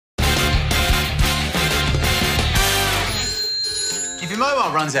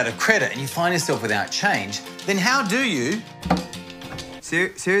mobile runs out of credit and you find yourself without change, then how do you...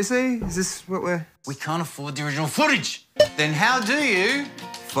 Seriously? Is this what we're... We can't afford the original footage. Then how do you...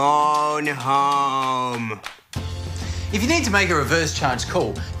 Phone home. If you need to make a reverse charge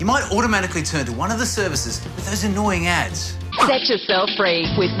call, you might automatically turn to one of the services with those annoying ads. Set yourself free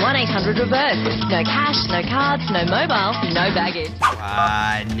with 1-800-REVERSE. No cash, no cards, no mobile, no baggage.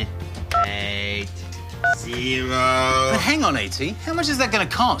 180. But hang on, ET, how much is that going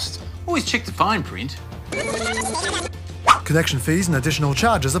to cost? Always check the fine print. Connection fees and additional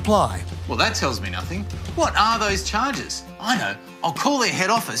charges apply. Well, that tells me nothing. What are those charges? I know. I'll call their head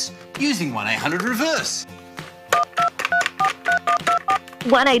office using 1-800-REVERSE.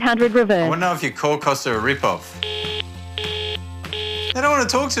 1-800-REVERSE. I want to know if your call costs are a rip-off. They don't want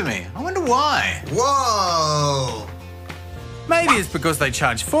to talk to me. I wonder why. Whoa! Maybe it's because they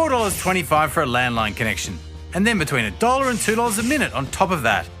charge $4.25 for a landline connection, and then between $1 and $2 a minute on top of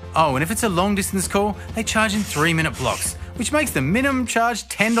that. Oh, and if it's a long-distance call, they charge in 3-minute blocks, which makes the minimum charge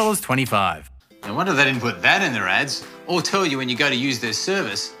 $10.25. No wonder they didn't put that in their ads, or tell you when you go to use their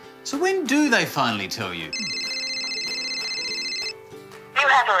service. So when do they finally tell you? You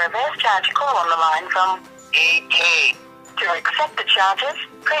have a reverse charge call on the line from ET. To accept the charges,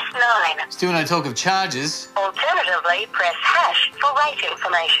 press 9. Still no talk of charges. Alternatively, press hash for rate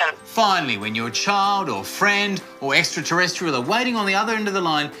information. Finally, when your child or friend or extraterrestrial are waiting on the other end of the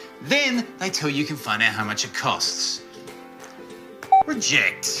line, then they tell you can find out how much it costs.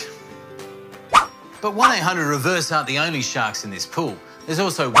 Reject. But 1-800-REVERSE aren't the only sharks in this pool. There's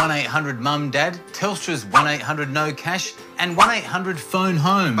also 1-800-MUM-DAD, Telstra's 1-800-NO-CASH, and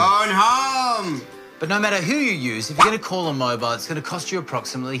 1-800-PHONE-HOME. Phone home! But no matter who you use, if you're going to call on mobile, it's going to cost you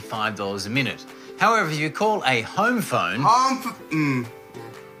approximately $5 a minute. However, if you call a home phone,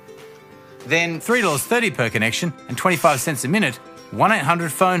 then $3.30 per connection and 25 cents a minute,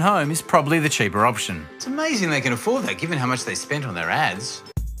 1-800-PHONE-HOME is probably the cheaper option. it's amazing they can afford that given how much they spent on their ads.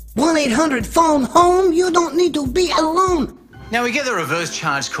 1-800-PHONE-HOME, you don't need to be alone. Now, we get that reverse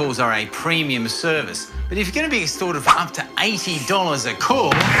charge calls are a premium service, but if you're going to be extorted for up to $80 a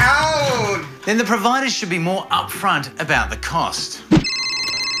call, then the providers should be more upfront about the cost. You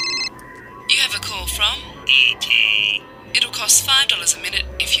have a call from ET. It'll cost $5 a minute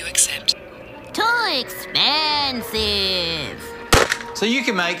if you accept. Too expensive. So you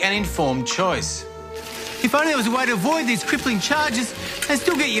can make an informed choice. If only there was a way to avoid these crippling charges and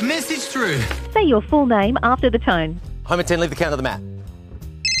still get your message through. Say your full name after the tone. Home at 10, leave the count of the mat.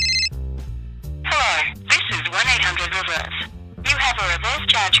 Hello, this is 1-800-REVERSE. You have a reverse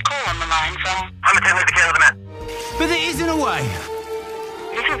charge call on the line from Home at 10, leave the count of the mat. But there isn't a way.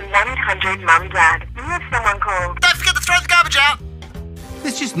 This is 1-800-MUM-DAD. You have someone called. Don't forget to throw the garbage out!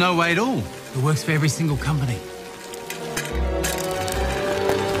 There's just no way at all. It works for every single company.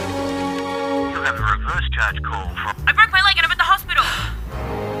 You have a reverse charge call from... I broke my leg and I'm at the hospital.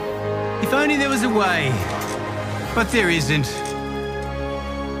 If only there was a way. But there isn't.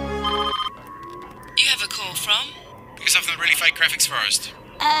 You have a call from? Pick us up from the really fake graphics forest.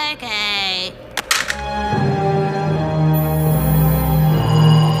 Okay.